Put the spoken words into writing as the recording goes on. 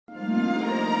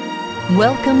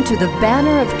Welcome to the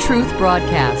Banner of Truth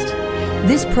broadcast.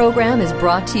 This program is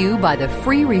brought to you by the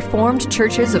Free Reformed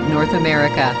Churches of North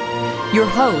America. Your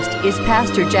host is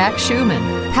Pastor Jack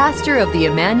Schumann, pastor of the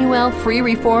Emmanuel Free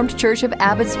Reformed Church of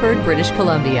Abbotsford, British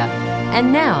Columbia.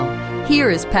 And now, here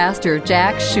is Pastor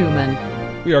Jack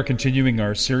Schumann. We are continuing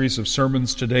our series of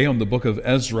sermons today on the book of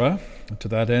Ezra. To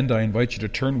that end, I invite you to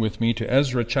turn with me to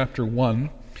Ezra chapter 1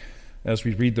 as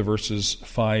we read the verses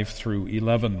 5 through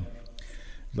 11.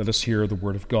 Let us hear the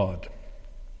word of God.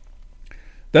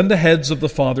 Then the heads of the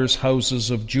fathers'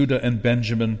 houses of Judah and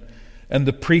Benjamin, and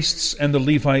the priests and the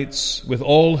Levites, with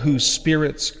all whose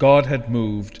spirits God had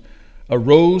moved,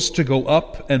 arose to go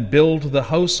up and build the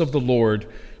house of the Lord,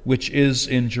 which is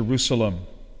in Jerusalem.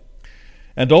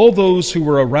 And all those who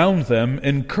were around them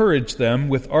encouraged them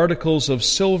with articles of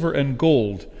silver and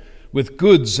gold, with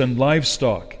goods and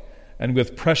livestock, and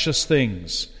with precious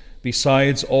things,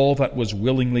 besides all that was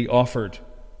willingly offered.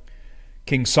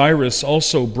 King Cyrus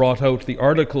also brought out the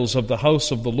articles of the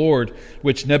house of the Lord,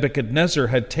 which Nebuchadnezzar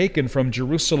had taken from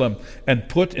Jerusalem and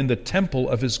put in the temple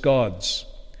of his gods.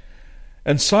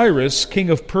 And Cyrus,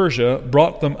 king of Persia,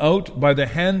 brought them out by the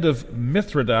hand of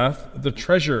Mithredath the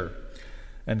treasurer,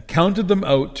 and counted them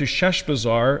out to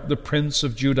Sheshbazzar the prince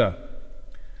of Judah.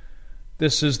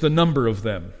 This is the number of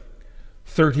them: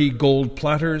 30 gold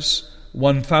platters,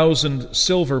 1,000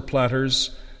 silver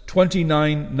platters,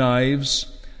 29 knives,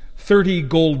 30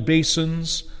 gold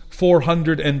basins,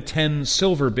 410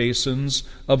 silver basins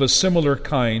of a similar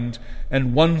kind,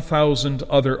 and 1,000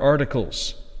 other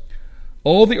articles.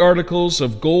 All the articles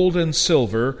of gold and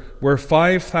silver were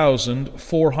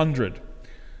 5,400.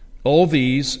 All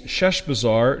these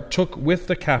Sheshbazzar took with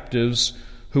the captives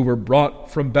who were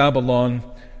brought from Babylon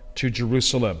to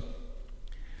Jerusalem.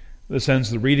 This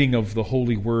ends the reading of the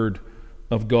holy word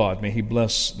of God. May He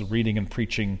bless the reading and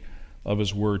preaching of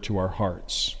His word to our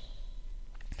hearts.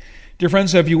 Dear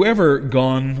friends, have you ever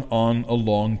gone on a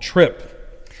long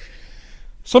trip?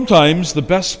 Sometimes the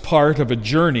best part of a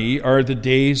journey are the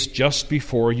days just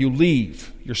before you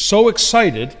leave. You're so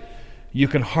excited, you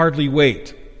can hardly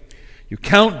wait. You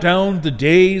count down the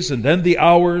days and then the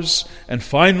hours and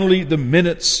finally the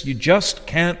minutes. You just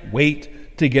can't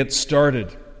wait to get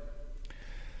started.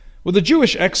 Well, the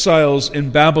Jewish exiles in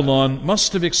Babylon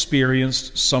must have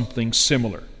experienced something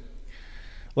similar.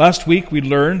 Last week we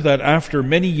learned that after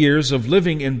many years of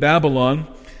living in Babylon,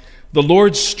 the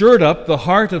Lord stirred up the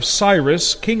heart of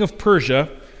Cyrus, king of Persia,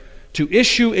 to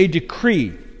issue a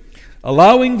decree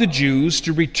allowing the Jews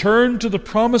to return to the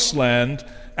promised land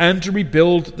and to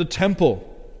rebuild the temple.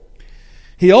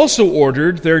 He also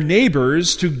ordered their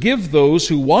neighbors to give those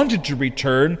who wanted to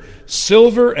return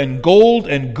silver and gold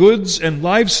and goods and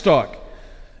livestock,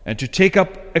 and to take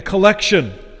up a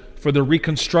collection for the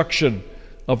reconstruction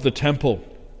of the temple.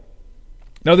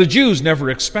 Now, the Jews never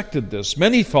expected this.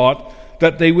 Many thought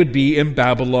that they would be in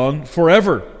Babylon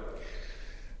forever.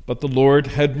 But the Lord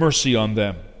had mercy on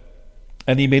them,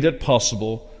 and He made it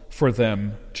possible for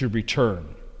them to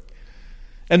return.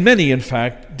 And many, in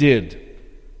fact, did.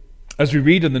 As we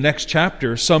read in the next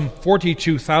chapter, some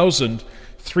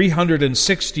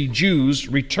 42,360 Jews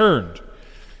returned,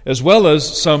 as well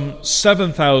as some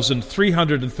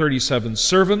 7,337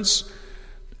 servants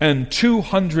and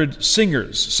 200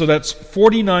 singers. So that's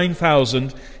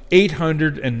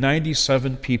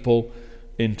 49,897 people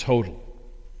in total.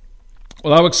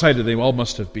 Well, how excited they all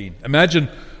must have been. Imagine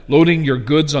loading your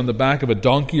goods on the back of a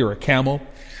donkey or a camel,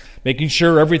 making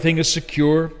sure everything is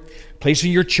secure,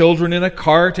 placing your children in a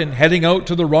cart and heading out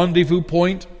to the rendezvous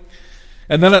point.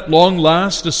 And then at long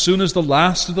last, as soon as the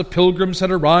last of the pilgrims had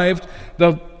arrived,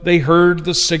 they heard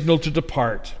the signal to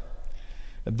depart.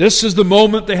 And this is the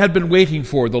moment they had been waiting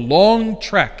for. The long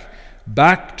trek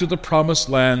back to the promised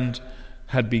land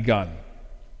had begun.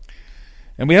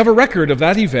 And we have a record of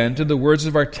that event in the words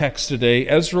of our text today,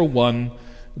 Ezra 1,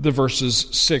 the verses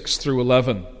 6 through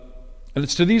 11. And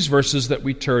it's to these verses that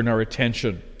we turn our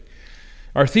attention.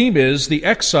 Our theme is the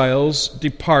exiles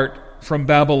depart from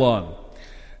Babylon.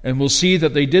 And we'll see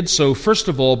that they did so, first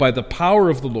of all, by the power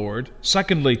of the Lord,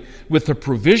 secondly, with the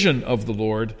provision of the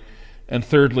Lord, and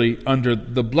thirdly, under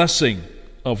the blessing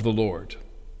of the Lord.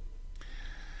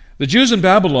 The Jews in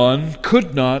Babylon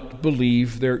could not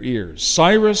believe their ears.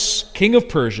 Cyrus, king of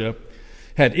Persia,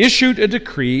 had issued a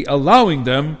decree allowing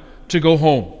them to go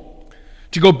home,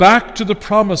 to go back to the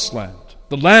promised land,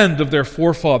 the land of their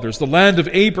forefathers, the land of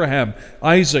Abraham,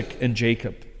 Isaac, and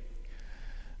Jacob.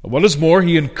 What is more,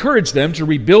 he encouraged them to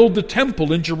rebuild the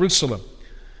temple in Jerusalem,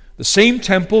 the same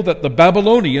temple that the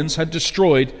Babylonians had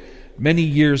destroyed many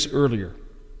years earlier.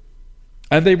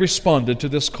 And they responded to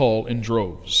this call in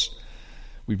droves.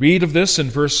 We read of this in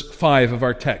verse 5 of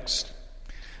our text.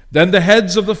 Then the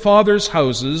heads of the fathers'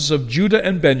 houses of Judah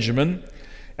and Benjamin,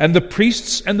 and the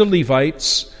priests and the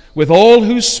Levites, with all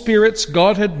whose spirits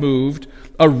God had moved,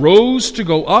 arose to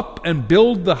go up and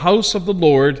build the house of the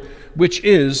Lord, which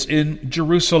is in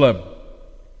Jerusalem.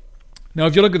 Now,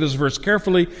 if you look at this verse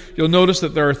carefully, you'll notice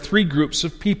that there are three groups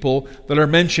of people that are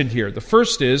mentioned here. The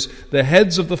first is the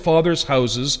heads of the fathers'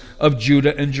 houses of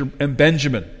Judah and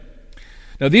Benjamin.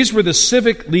 Now, these were the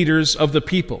civic leaders of the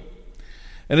people.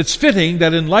 And it's fitting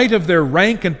that in light of their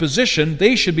rank and position,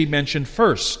 they should be mentioned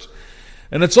first.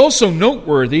 And it's also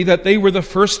noteworthy that they were the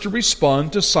first to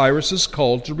respond to Cyrus's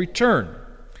call to return.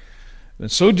 In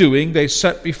so doing, they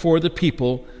set before the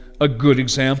people a good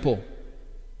example.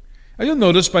 Now you'll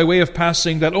notice by way of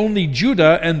passing that only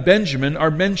Judah and Benjamin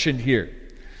are mentioned here.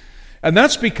 And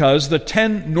that's because the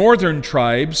 10 northern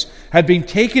tribes had been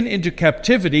taken into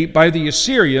captivity by the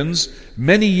Assyrians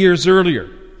many years earlier.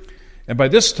 And by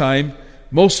this time,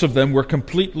 most of them were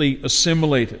completely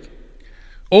assimilated.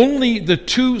 Only the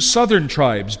 2 southern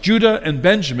tribes, Judah and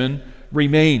Benjamin,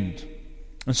 remained.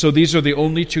 And so these are the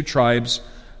only 2 tribes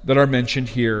that are mentioned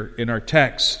here in our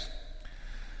text.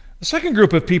 The second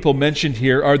group of people mentioned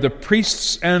here are the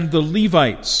priests and the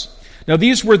Levites. Now,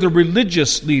 these were the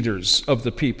religious leaders of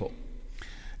the people.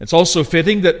 It's also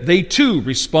fitting that they too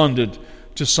responded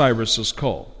to Cyrus's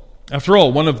call. After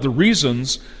all, one of the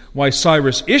reasons why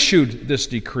Cyrus issued this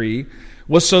decree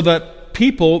was so that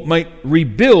people might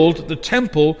rebuild the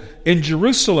temple in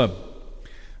Jerusalem.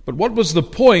 But what was the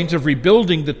point of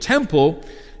rebuilding the temple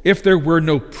if there were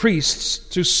no priests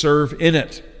to serve in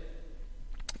it?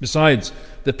 Besides,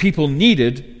 the people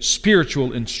needed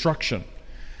spiritual instruction,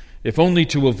 if only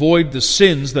to avoid the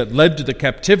sins that led to the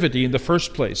captivity in the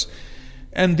first place.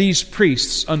 And these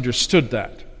priests understood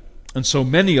that, and so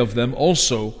many of them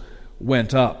also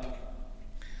went up.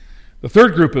 The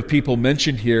third group of people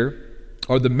mentioned here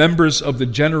are the members of the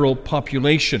general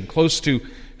population, close to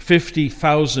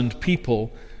 50,000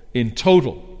 people in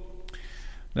total.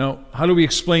 Now, how do we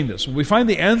explain this? Well, we find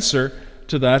the answer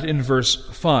to that in verse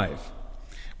 5.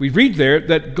 We read there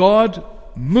that God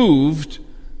moved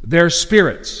their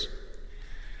spirits.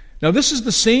 Now, this is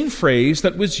the same phrase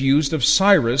that was used of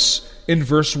Cyrus in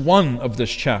verse 1 of this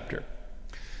chapter.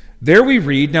 There we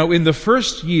read, "Now in the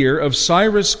first year of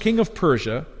Cyrus, king of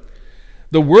Persia,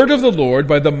 the word of the Lord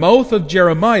by the mouth of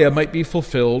Jeremiah might be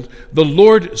fulfilled. The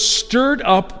Lord stirred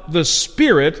up the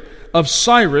spirit of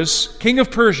Cyrus, king of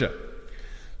Persia,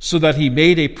 so that he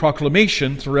made a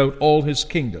proclamation throughout all his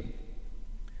kingdom."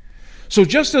 So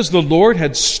just as the Lord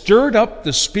had stirred up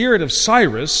the spirit of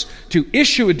Cyrus to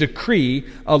issue a decree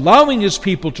allowing his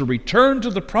people to return to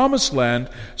the promised land,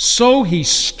 so he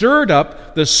stirred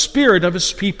up the spirit of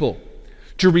his people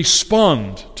to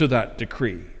respond to that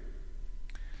decree.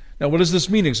 Now, what does this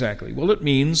mean exactly? Well, it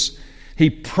means he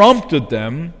prompted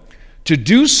them to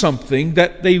do something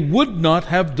that they would not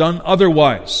have done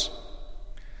otherwise.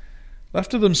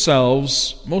 Left to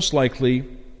themselves, most likely,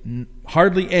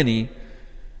 hardly any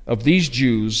of these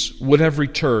Jews would have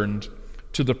returned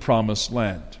to the promised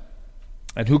land.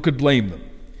 And who could blame them?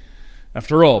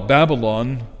 After all,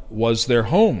 Babylon was their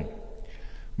home.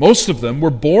 Most of them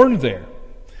were born there.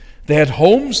 They had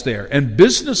homes there and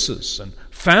businesses and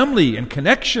family and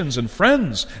connections and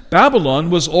friends. Babylon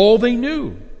was all they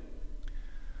knew.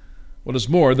 What is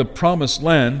more, the promised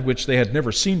land, which they had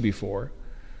never seen before,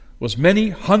 was many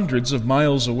hundreds of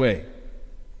miles away,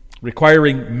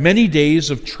 requiring many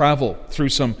days of travel through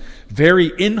some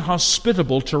very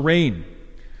inhospitable terrain.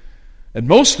 And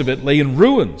most of it lay in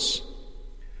ruins.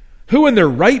 Who in their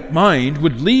right mind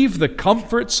would leave the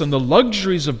comforts and the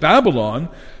luxuries of Babylon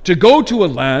to go to a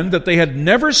land that they had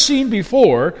never seen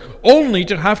before, only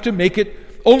to have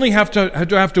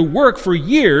to work for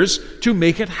years to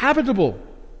make it habitable?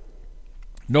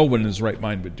 No one in his right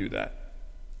mind would do that.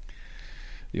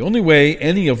 The only way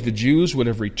any of the Jews would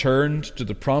have returned to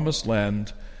the promised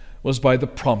land was by the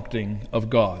prompting of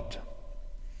God.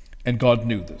 And God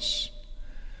knew this.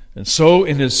 And so,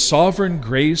 in his sovereign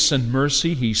grace and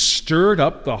mercy, he stirred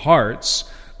up the hearts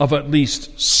of at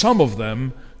least some of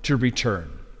them to return.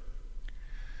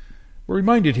 We're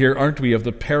reminded here, aren't we, of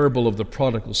the parable of the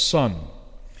prodigal son.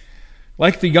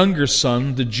 Like the younger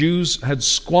son, the Jews had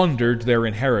squandered their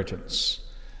inheritance.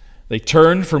 They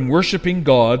turned from worshiping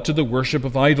God to the worship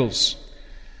of idols.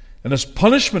 And as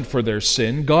punishment for their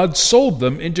sin, God sold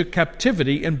them into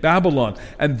captivity in Babylon.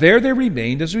 And there they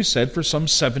remained, as we said, for some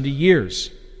 70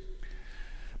 years.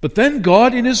 But then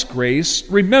God, in his grace,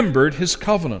 remembered his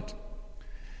covenant.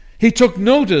 He took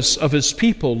notice of his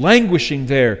people languishing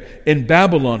there in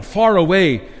Babylon, far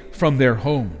away from their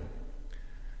home.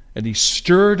 And he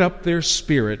stirred up their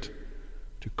spirit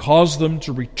to cause them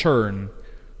to return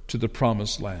to the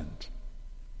promised land.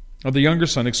 Now, the younger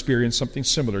son experienced something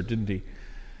similar, didn't he?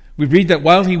 We read that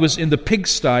while he was in the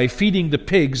pigsty feeding the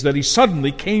pigs, that he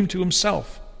suddenly came to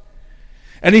himself.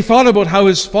 And he thought about how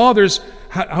his father's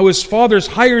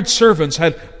hired servants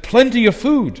had plenty of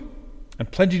food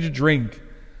and plenty to drink,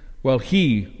 while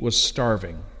he was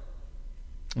starving.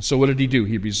 And so what did he do?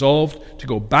 He resolved to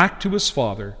go back to his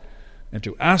father and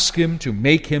to ask him to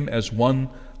make him as one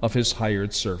of his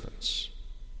hired servants.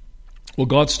 Well,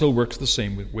 God still works the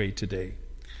same way today.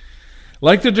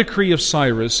 Like the decree of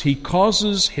Cyrus, he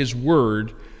causes his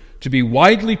word to be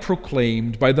widely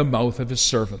proclaimed by the mouth of his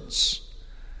servants.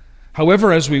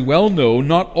 However, as we well know,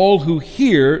 not all who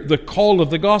hear the call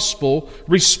of the gospel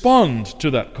respond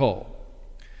to that call.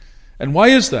 And why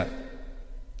is that?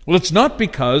 Well, it's not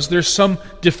because there's some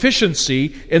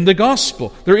deficiency in the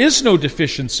gospel. There is no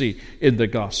deficiency in the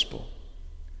gospel.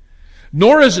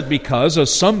 Nor is it because,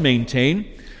 as some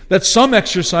maintain, that some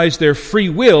exercise their free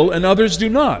will and others do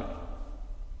not.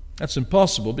 That's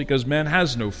impossible because man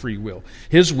has no free will.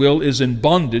 His will is in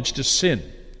bondage to sin.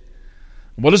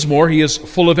 What is more, he is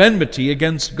full of enmity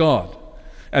against God.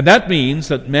 And that means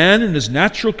that man in his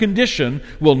natural condition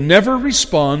will never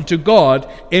respond to God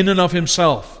in and of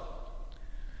himself.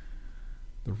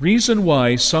 The reason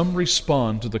why some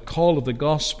respond to the call of the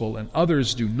gospel and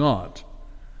others do not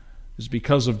is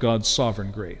because of God's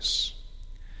sovereign grace.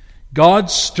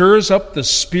 God stirs up the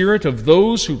spirit of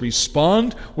those who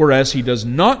respond, whereas he does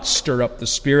not stir up the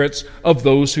spirits of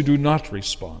those who do not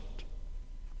respond.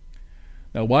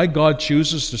 Now, why God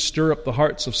chooses to stir up the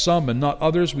hearts of some and not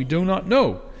others, we do not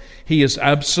know. He is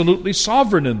absolutely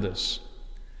sovereign in this.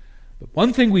 But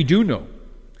one thing we do know,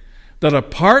 that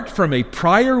apart from a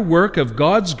prior work of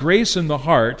God's grace in the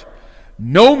heart,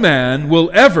 no man will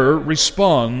ever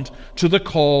respond to the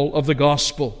call of the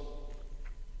gospel.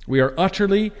 We are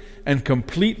utterly and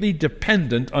completely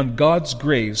dependent on God's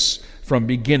grace from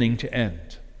beginning to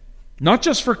end. Not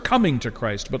just for coming to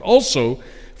Christ, but also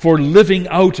for living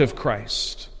out of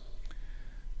Christ.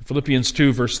 Philippians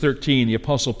 2, verse 13, the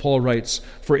Apostle Paul writes,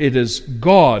 "For it is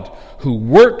God who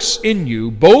works in you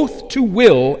both to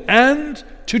will and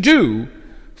to do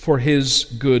for his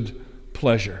good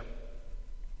pleasure."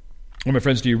 Well, my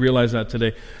friends, do you realize that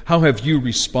today? How have you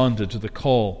responded to the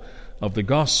call of the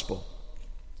gospel?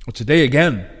 Well, today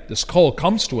again, this call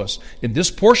comes to us in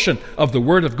this portion of the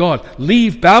Word of God.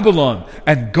 Leave Babylon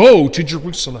and go to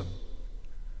Jerusalem.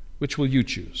 Which will you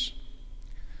choose?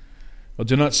 Well,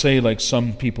 do not say like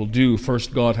some people do,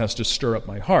 first God has to stir up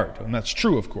my heart. And that's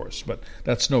true, of course, but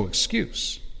that's no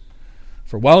excuse.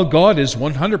 For while God is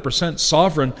 100%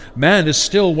 sovereign, man is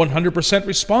still 100%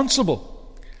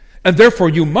 responsible. And therefore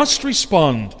you must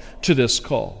respond to this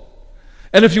call.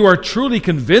 And if you are truly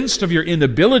convinced of your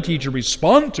inability to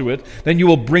respond to it, then you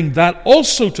will bring that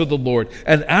also to the Lord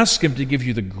and ask him to give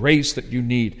you the grace that you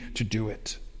need to do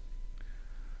it.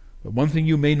 But one thing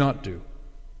you may not do,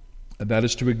 and that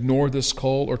is to ignore this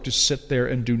call or to sit there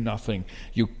and do nothing.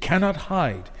 You cannot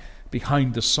hide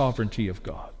behind the sovereignty of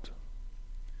God.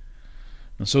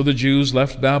 And so the Jews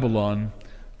left Babylon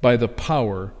by the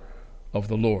power of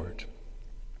the Lord.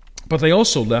 But they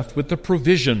also left with the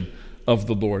provision of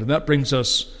the Lord. And that brings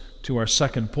us to our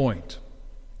second point.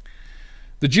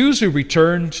 The Jews who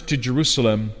returned to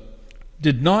Jerusalem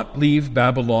did not leave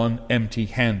Babylon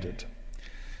empty-handed.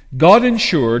 God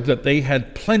ensured that they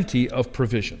had plenty of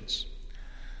provisions.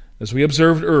 As we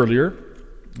observed earlier,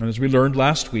 and as we learned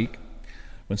last week,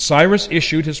 when Cyrus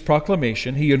issued his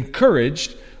proclamation, he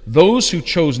encouraged those who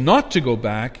chose not to go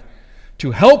back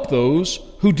to help those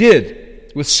who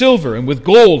did, with silver and with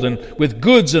gold and with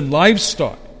goods and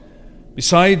livestock,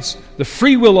 besides the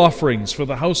free will offerings for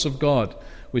the house of God,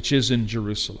 which is in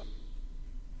Jerusalem.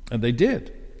 And they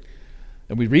did.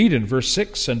 And we read in verse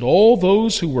 6, "And all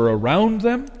those who were around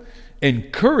them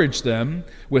encouraged them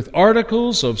with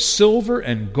articles of silver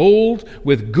and gold,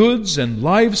 with goods and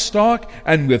livestock,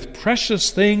 and with precious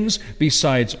things,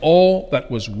 besides all that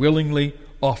was willingly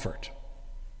offered."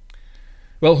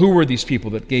 Well, who were these people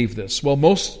that gave this? Well,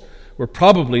 most were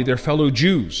probably their fellow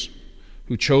Jews,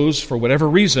 who chose, for whatever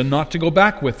reason, not to go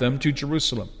back with them to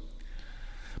Jerusalem.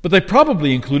 But they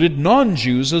probably included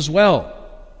non-Jews as well.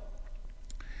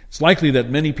 It's likely that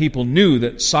many people knew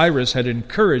that Cyrus had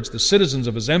encouraged the citizens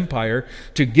of his empire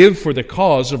to give for the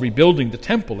cause of rebuilding the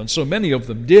temple, and so many of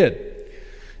them did,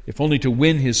 if only to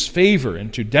win his favor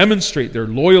and to demonstrate their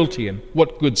loyalty and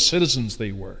what good citizens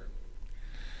they were.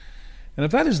 And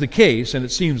if that is the case, and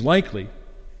it seems likely,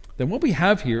 then what we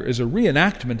have here is a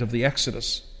reenactment of the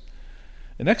Exodus.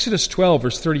 In Exodus 12,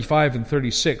 verse 35 and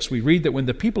 36, we read that when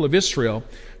the people of Israel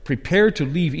prepared to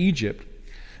leave Egypt,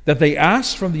 that they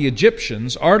asked from the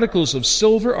Egyptians articles of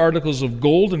silver, articles of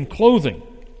gold, and clothing.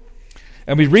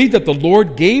 And we read that the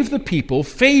Lord gave the people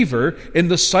favor in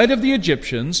the sight of the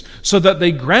Egyptians, so that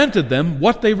they granted them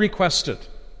what they requested.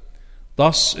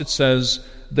 Thus, it says,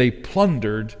 they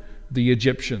plundered the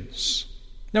Egyptians.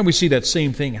 Now we see that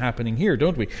same thing happening here,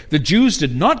 don't we? The Jews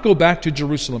did not go back to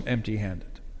Jerusalem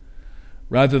empty-handed.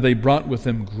 Rather, they brought with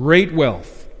them great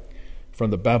wealth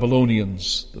from the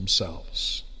Babylonians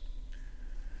themselves.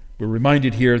 We're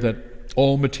reminded here that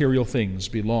all material things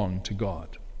belong to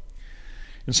God.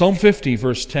 In Psalm 50,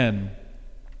 verse 10,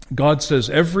 God says,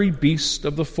 "Every beast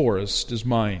of the forest is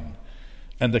mine,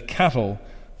 and the cattle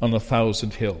on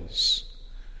 1,000 hills."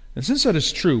 And since that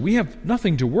is true, we have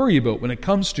nothing to worry about when it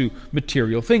comes to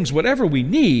material things. Whatever we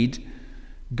need,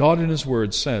 God in His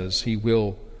Word says He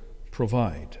will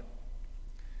provide.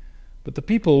 But the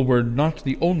people were not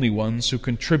the only ones who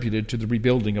contributed to the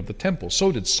rebuilding of the temple.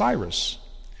 So did Cyrus.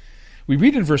 We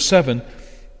read in verse 7,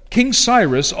 King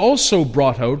Cyrus also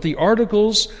brought out the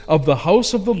articles of the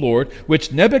house of the Lord,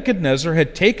 which Nebuchadnezzar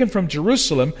had taken from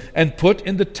Jerusalem and put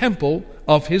in the temple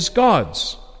of his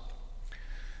gods.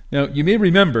 Now, you may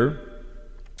remember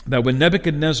that when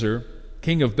Nebuchadnezzar,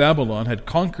 king of Babylon, had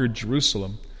conquered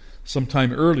Jerusalem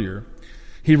sometime earlier,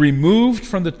 he removed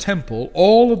from the temple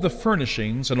all of the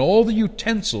furnishings and all the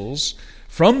utensils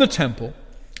from the temple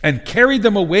and carried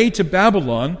them away to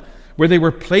Babylon, where they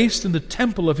were placed in the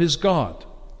temple of his God.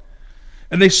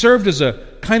 And they served as a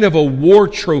kind of a war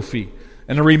trophy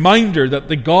and a reminder that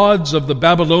the gods of the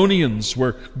Babylonians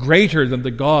were greater than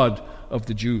the God of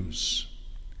the Jews.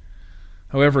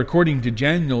 However, according to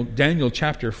Daniel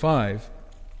chapter 5,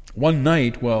 one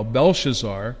night while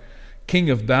Belshazzar, king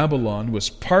of Babylon, was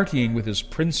partying with his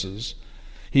princes,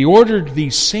 he ordered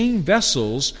these same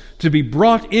vessels to be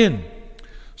brought in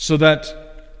so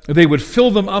that they would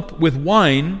fill them up with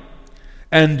wine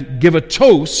and give a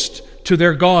toast to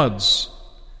their gods.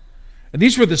 And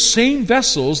these were the same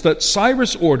vessels that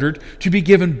Cyrus ordered to be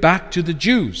given back to the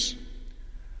Jews.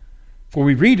 For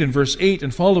we read in verse 8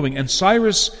 and following, "And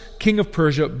Cyrus, king of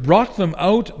Persia, brought them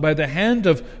out by the hand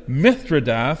of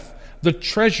Mithredath, the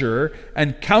treasurer,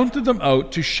 and counted them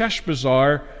out to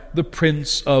Sheshbazzar, the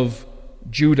prince of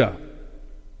Judah."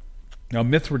 Now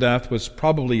Mithredath was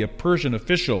probably a Persian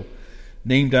official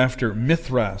named after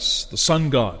Mithras, the sun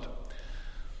god.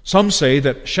 Some say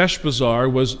that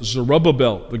Sheshbazzar was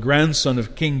Zerubbabel, the grandson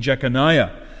of King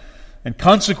Jeconiah, and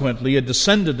consequently a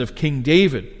descendant of King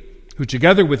David, who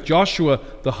together with Joshua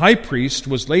the high priest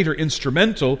was later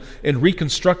instrumental in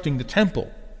reconstructing the temple.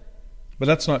 But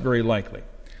that's not very likely.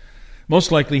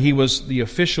 Most likely he was the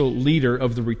official leader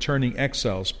of the returning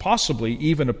exiles, possibly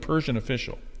even a Persian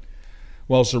official,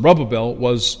 while Zerubbabel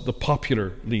was the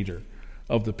popular leader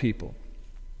of the people.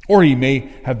 Or he may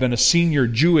have been a senior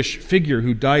Jewish figure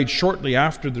who died shortly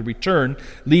after the return,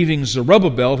 leaving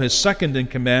Zerubbabel, his second in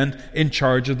command, in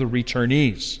charge of the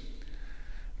returnees.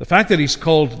 The fact that he's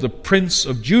called the Prince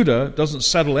of Judah doesn't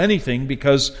settle anything,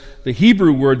 because the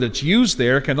Hebrew word that's used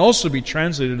there can also be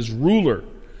translated as ruler.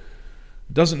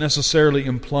 It doesn't necessarily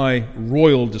imply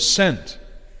royal descent.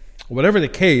 Whatever the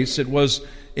case, it was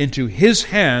into his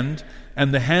hand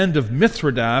and the hand of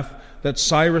Mithredath that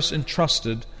Cyrus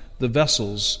entrusted the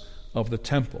vessels of the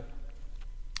temple.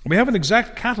 We have an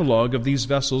exact catalog of these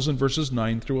vessels in verses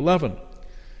 9 through 11.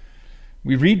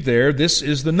 We read there, "This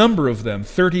is the number of them: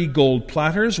 30 gold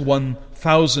platters,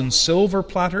 1,000 silver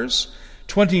platters,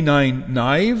 29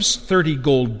 knives, 30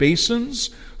 gold basins,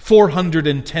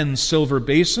 410 silver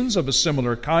basins of a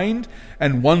similar kind,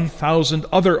 and 1,000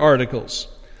 other articles.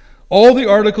 All the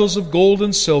articles of gold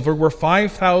and silver were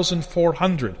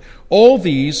 5,400. All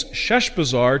these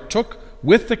Sheshbazzar took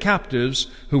with the captives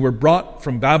who were brought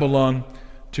from Babylon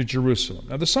to Jerusalem."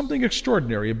 Now, there's something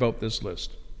extraordinary about this list.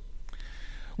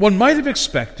 One might have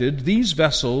expected these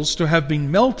vessels to have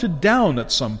been melted down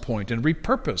at some point and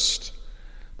repurposed,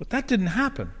 but that didn't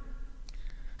happen.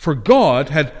 For God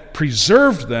had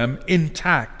preserved them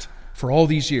intact for all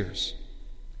these years.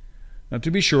 Now,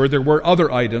 to be sure, there were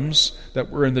other items that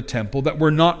were in the temple that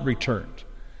were not returned,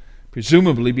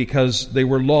 presumably because they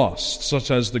were lost,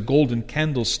 such as the golden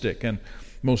candlestick and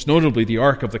most notably the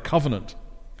Ark of the Covenant.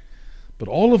 But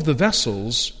all of the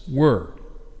vessels were.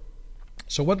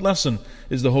 So what lesson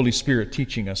is the Holy Spirit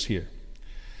teaching us here?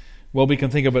 Well, we can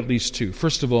think of at least two.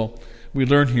 First of all, we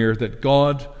learn here that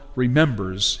God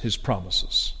remembers His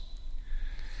promises.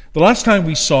 The last time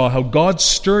we saw how God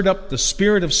stirred up the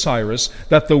spirit of Cyrus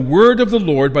that the word of the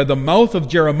Lord by the mouth of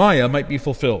Jeremiah might be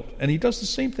fulfilled. And He does the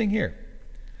same thing here.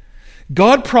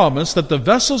 God promised that the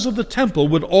vessels of the temple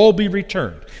would all be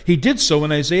returned. He did so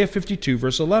in Isaiah 52,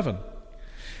 verse 11.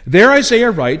 There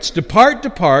Isaiah writes, "Depart,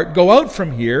 depart, go out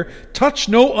from here, touch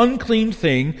no unclean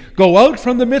thing, go out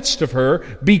from the midst of her,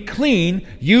 be clean,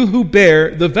 you who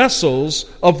bear the vessels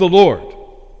of the Lord."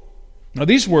 Now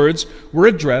these words were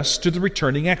addressed to the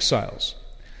returning exiles.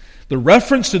 The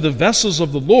reference to the vessels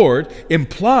of the Lord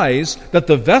implies that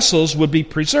the vessels would be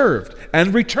preserved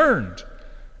and returned,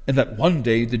 and that one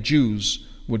day the Jews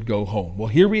would go home. Well,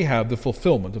 here we have the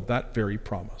fulfillment of that very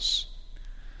promise.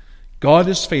 God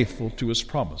is faithful to His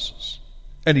promises,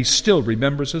 and He still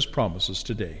remembers His promises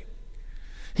today.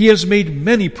 He has made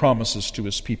many promises to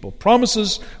His people,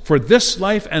 promises for this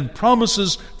life and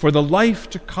promises for the life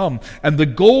to come. And the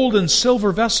gold and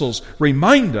silver vessels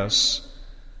remind us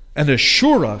and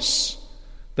assure us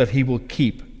that He will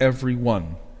keep every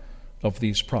one of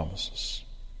these promises.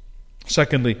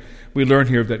 Secondly, we learn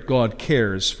here that God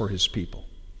cares for His people.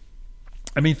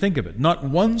 I mean, think of it. Not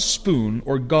one spoon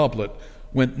or goblet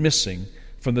went missing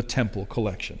from the temple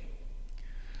collection.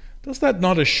 Does that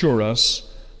not assure us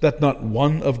that not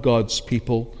one of God's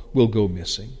people will go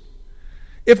missing?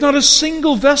 If not a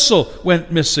single vessel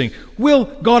went missing, will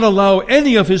God allow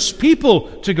any of His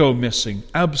people to go missing?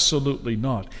 Absolutely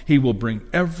not. He will bring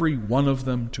every one of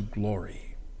them to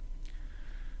glory.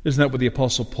 Isn't that what the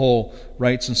Apostle Paul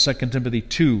writes in 2 Timothy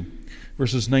 2,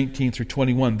 verses 19 through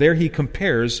 21? There he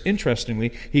compares,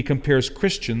 interestingly, he compares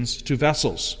Christians to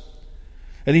vessels.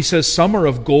 And he says, some are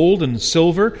of gold and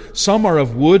silver, some are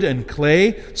of wood and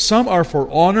clay, some are for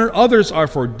honor, others are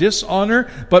for dishonor.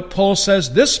 But Paul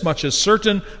says, this much is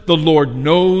certain, the Lord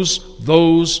knows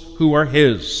those who are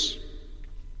His.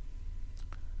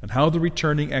 And how the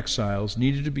returning exiles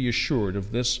needed to be assured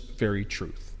of this very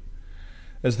truth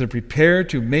as they prepared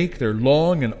to make their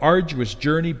long and arduous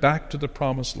journey back to the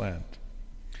promised land.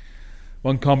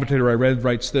 One commentator I read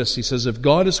writes this. He says, if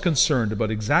God is concerned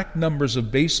about exact numbers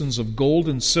of basins of gold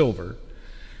and silver,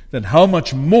 then how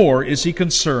much more is He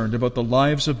concerned about the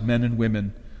lives of men and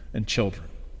women and children?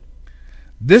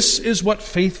 This is what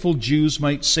faithful Jews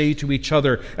might say to each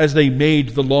other as they made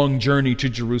the long journey to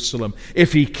Jerusalem.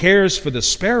 If He cares for the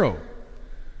sparrow,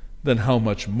 then how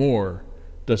much more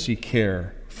does He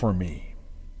care for me?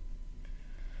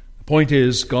 The point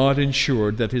is, God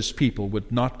ensured that His people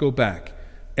would not go back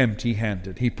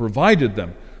empty-handed. He provided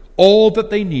them all that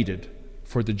they needed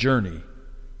for the journey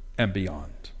and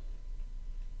beyond.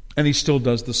 And He still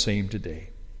does the same today.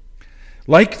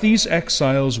 Like these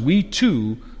exiles, we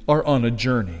too are on a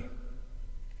journey.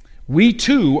 We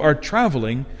too are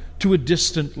traveling to a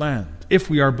distant land, if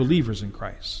we are believers in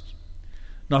Christ.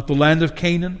 Not the land of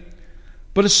Canaan,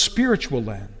 but a spiritual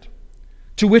land,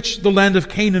 to which the land of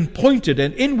Canaan pointed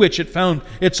and in which it found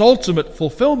its ultimate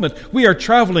fulfillment. We are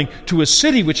traveling to a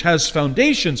city which has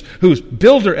foundations, whose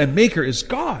builder and maker is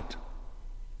God.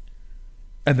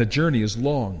 And the journey is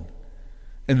long,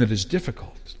 and it is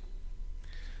difficult.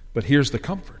 But here's the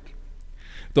comfort.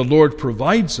 The Lord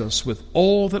provides us with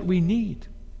all that we need.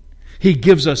 He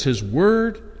gives us His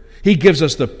Word. He gives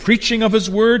us the preaching of His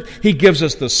Word. He gives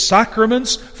us the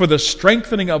sacraments for the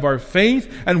strengthening of our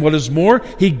faith. And what is more,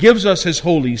 He gives us His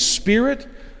Holy Spirit,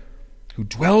 who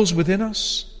dwells within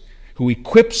us, who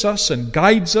equips us and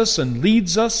guides us and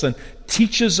leads us and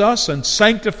teaches us and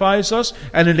sanctifies us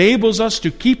and enables us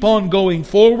to keep on going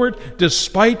forward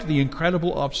despite the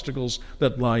incredible obstacles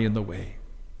that lie in the way.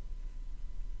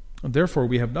 And therefore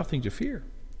we have nothing to fear.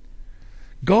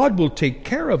 God will take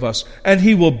care of us, and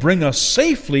He will bring us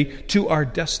safely to our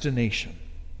destination.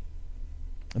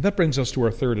 And that brings us to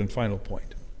our third and final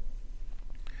point.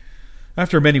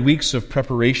 After many weeks of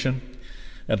preparation,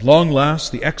 at long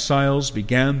last the exiles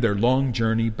began their long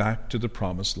journey back to the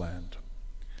promised land.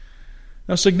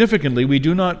 Now, significantly, we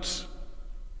do not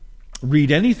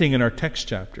read anything in our text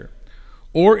chapter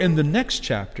or in the next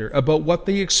chapter about what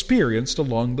they experienced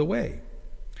along the way.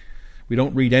 We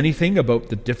don't read anything about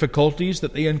the difficulties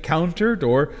that they encountered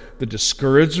or the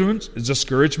discouragements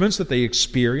that they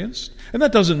experienced. And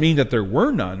that doesn't mean that there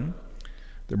were none.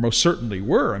 There most certainly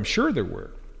were. I'm sure there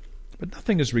were. But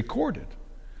nothing is recorded.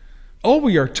 All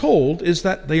we are told is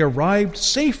that they arrived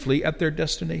safely at their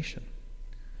destination.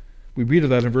 We read of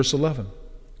that in verse 11.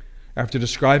 After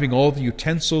describing all the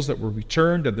utensils that were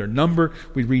returned and their number,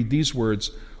 we read these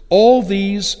words, all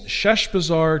these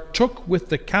Sheshbazzar took with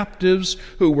the captives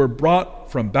who were brought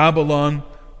from Babylon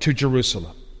to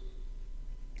Jerusalem.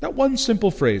 That one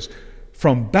simple phrase,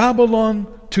 from Babylon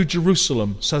to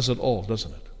Jerusalem, says it all,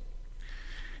 doesn't it?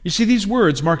 You see, these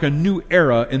words mark a new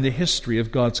era in the history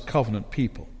of God's covenant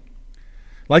people.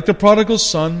 Like the prodigal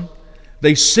son,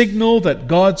 they signal that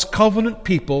God's covenant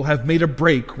people have made a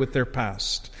break with their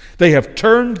past. They have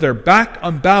turned their back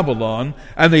on Babylon,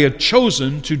 and they have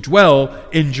chosen to dwell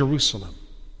in Jerusalem.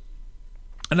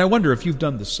 And I wonder if you've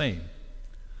done the same.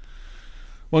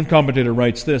 One commentator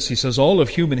writes this. He says, all of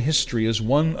human history is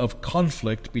one of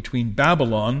conflict between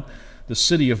Babylon, the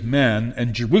city of man,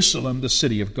 and Jerusalem, the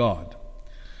city of God.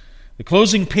 The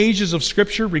closing pages of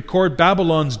Scripture record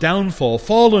Babylon's downfall.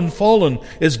 Fallen, fallen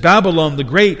is Babylon the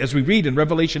Great, as we read in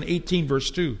Revelation 18, verse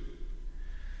 2.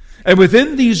 And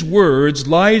within these words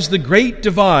lies the great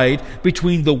divide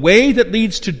between the way that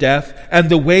leads to death and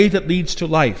the way that leads to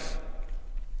life.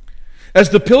 As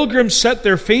the pilgrims set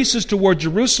their faces toward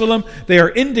Jerusalem, they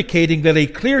are indicating that a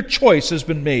clear choice has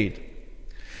been made.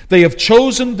 They have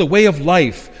chosen the way of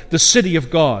life, the city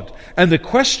of God. And the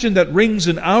question that rings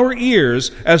in our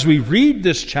ears as we read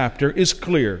this chapter is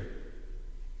clear.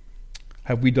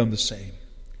 Have we done the same?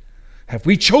 Have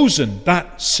we chosen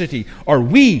that city? Are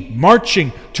we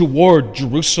marching toward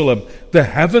Jerusalem, the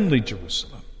heavenly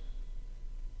Jerusalem?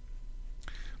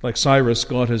 Like Cyrus,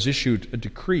 God has issued a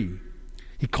decree.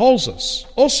 He calls us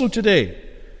also today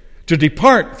to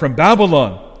depart from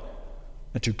Babylon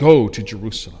and to go to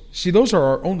Jerusalem. See, those are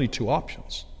our only two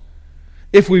options.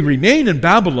 If we remain in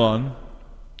Babylon,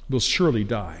 we'll surely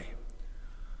die.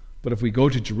 But if we go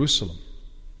to Jerusalem,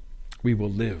 we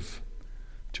will live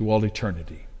to all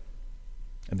eternity.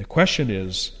 And the question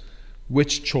is,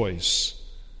 which choice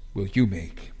will you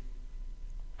make?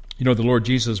 You know, the Lord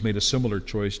Jesus made a similar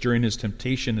choice during his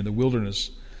temptation in the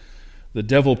wilderness. The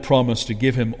devil promised to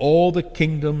give him all the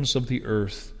kingdoms of the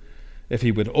earth if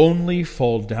he would only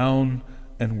fall down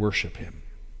and worship him.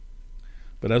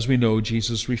 But as we know,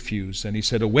 Jesus refused, and he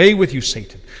said, away with you,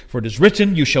 Satan, for it is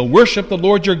written, you shall worship the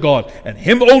Lord your God, and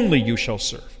him only you shall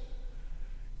serve.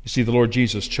 You see, the Lord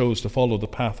Jesus chose to follow the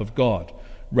path of God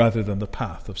rather than the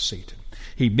path of Satan.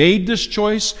 He made this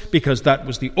choice because that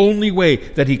was the only way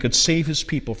that he could save his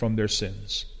people from their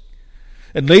sins.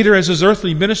 And later, as his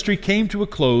earthly ministry came to a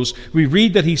close, we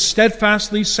read that he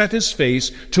steadfastly set his face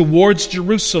towards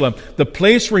Jerusalem, the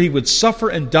place where he would suffer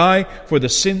and die for the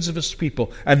sins of his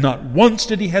people. And not once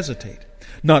did he hesitate.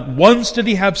 Not once did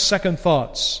he have second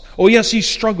thoughts. Oh yes, he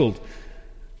struggled.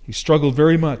 He struggled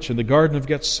very much in the Garden of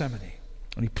Gethsemane.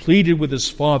 And he pleaded with his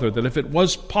Father that if it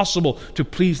was possible to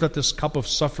please let this cup of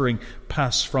suffering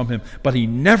pass from him. But he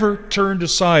never turned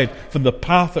aside from the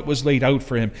path that was laid out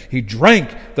for him. He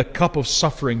drank the cup of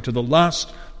suffering to the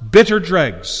last bitter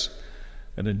dregs.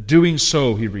 And in doing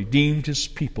so, he redeemed his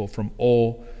people from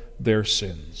all their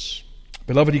sins.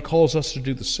 Beloved, he calls us to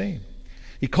do the same.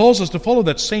 He calls us to follow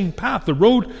that same path, the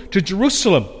road to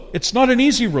Jerusalem. It's not an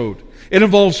easy road. It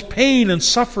involves pain and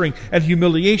suffering and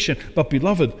humiliation. But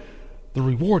beloved, the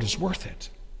reward is worth it.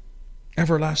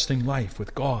 Everlasting life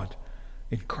with God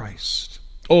in Christ.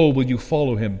 Oh, will you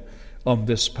follow him on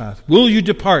this path? Will you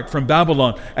depart from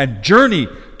Babylon and journey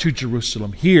to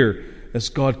Jerusalem? Here, as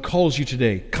God calls you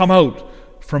today, come out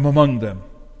from among them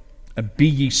and be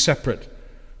ye separate,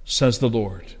 says the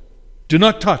Lord. Do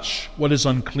not touch what is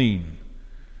unclean,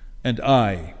 and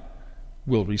I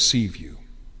will receive you.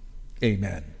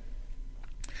 Amen.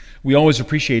 We always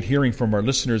appreciate hearing from our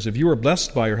listeners. If you are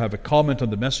blessed by or have a comment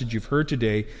on the message you've heard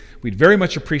today, we'd very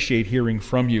much appreciate hearing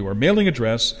from you. Our mailing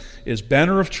address is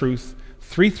Banner of Truth,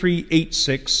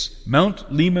 3386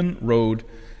 Mount Lehman Road,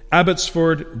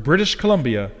 Abbotsford, British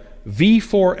Columbia,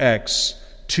 V4X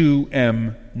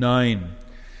 2M9.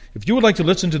 If you would like to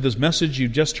listen to this message you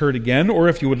just heard again, or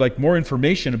if you would like more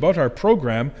information about our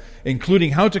program,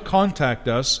 including how to contact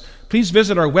us, please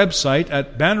visit our website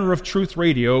at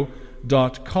banneroftruthradio.com.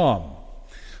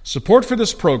 Support for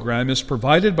this program is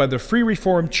provided by the Free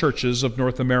Reformed Churches of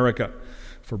North America.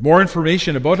 For more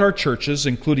information about our churches,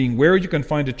 including where you can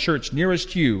find a church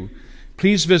nearest you,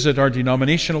 please visit our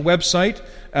denominational website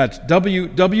at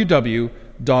www.frcna.org.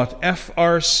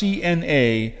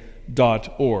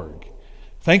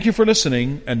 Thank you for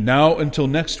listening, and now until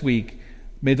next week,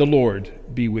 may the Lord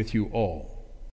be with you all.